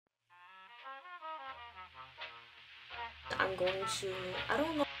I'm going to, I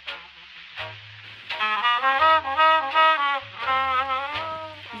don't know.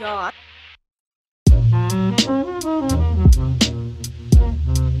 Y'all.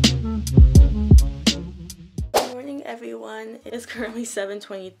 Good morning, everyone. It's currently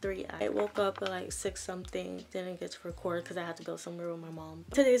 7:23. I woke up at like 6 something. Didn't get to record because I had to go somewhere with my mom.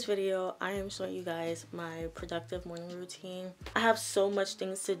 Today's video, I am showing you guys my productive morning routine. I have so much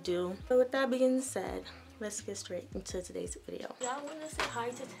things to do. But with that being said, let's get straight into today's video. Y'all want to say hi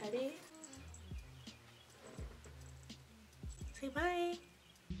to Teddy? Say bye.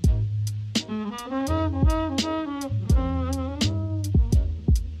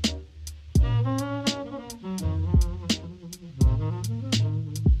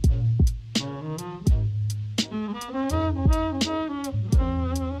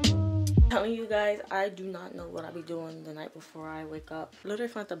 Telling you guys, I do not know what I'll be doing the night before I wake up.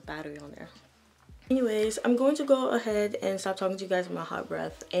 Literally found the battery on there. Anyways, I'm going to go ahead and stop talking to you guys with my hot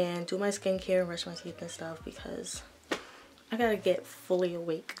breath and do my skincare and brush my teeth and stuff because I gotta get fully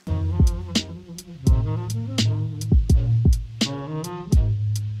awake. I'm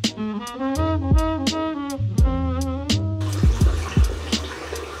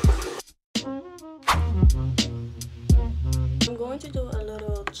going to do a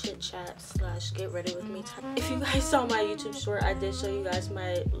little chit chat / get ready with me time. If you guys saw my YouTube short, I did show you guys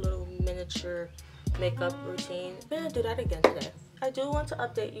my little miniature makeup routine. I'm gonna do that again today. I do want to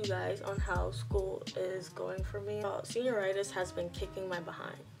update you guys on how school is going for me. Senioritis has been kicking my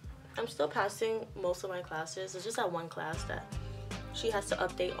behind. I'm still passing most of my classes. It's just that one class that she has to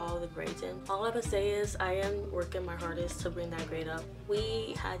update all the grades in. All I can say is I am working my hardest to bring that grade up.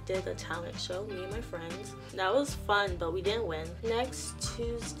 We did a talent show, me and my friends. That was fun, but we didn't win. Next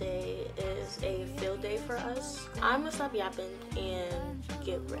Tuesday is a field day for us. I'm gonna stop yapping and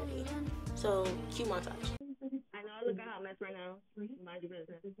get ready. So, cue montage. I know I look a hot mess right now. Mind your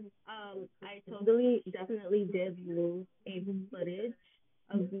business. I definitely did lose a footage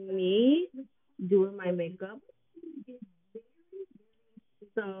of me doing my makeup.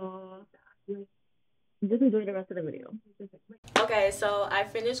 So just enjoy the rest of the video. Okay, so I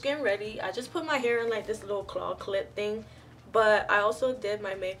finished getting ready. I just put my hair in like this little claw clip thing, but I also did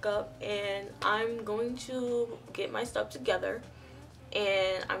my makeup and I'm going to get my stuff together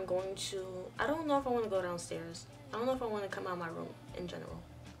and I'm going to, I don't know if I want to go downstairs. I don't know if I want to come out of my room in general.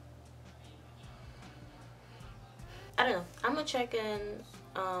 I don't know. I'm gonna check and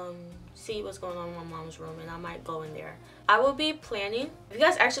see what's going on in my mom's room and I might go in there. I will be planning. If you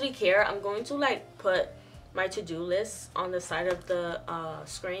guys actually care, I'm going to like put my to-do list on the side of the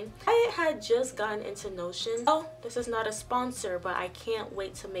screen. I had just gotten into Notion. Oh, this is not a sponsor, but I can't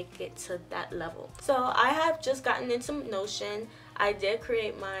wait to make it to that level. So I have just gotten into Notion. I did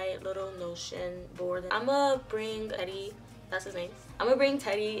create my little Notion board. I'm gonna bring Teddy, that's his name. I'm gonna bring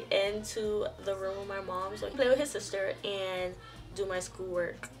Teddy into the room with my mom so I can play with his sister and do my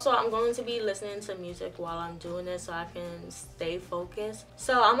schoolwork. So I'm going to be listening to music while I'm doing this so I can stay focused.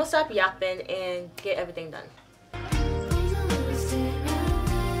 So I'm gonna stop yapping and get everything done.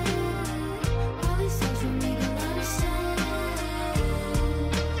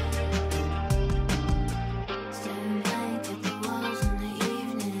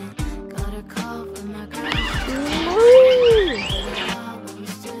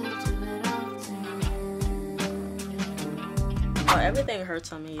 Everything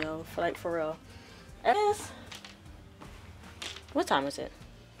hurts on me, yo. For real. What time is it?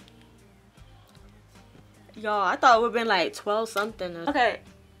 Y'all, I thought it would have been like 12 something. Okay,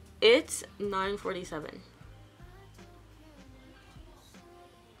 it's 9:47.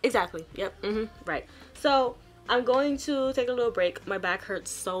 Exactly. Yep. Right. So I'm going to take a little break. My back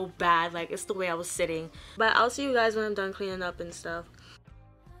hurts so bad. Like, it's the way I was sitting. But I'll see you guys when I'm done cleaning up and stuff.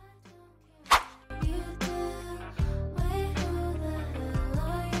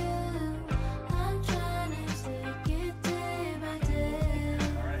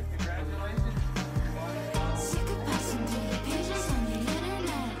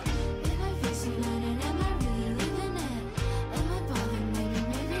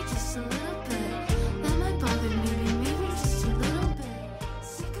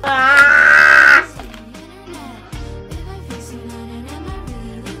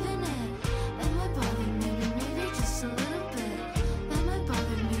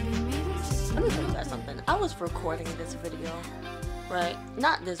 I was recording this video, right?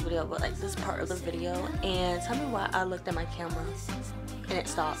 Not this video, but like this part of the video, and tell me why I looked at my camera and it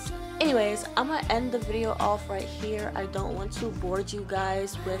stopped. Anyways, I'm gonna end the video off right here. I don't want to bore you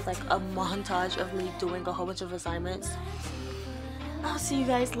guys with like a montage of me doing a whole bunch of assignments. I'll see you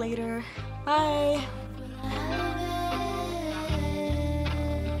guys later. Bye.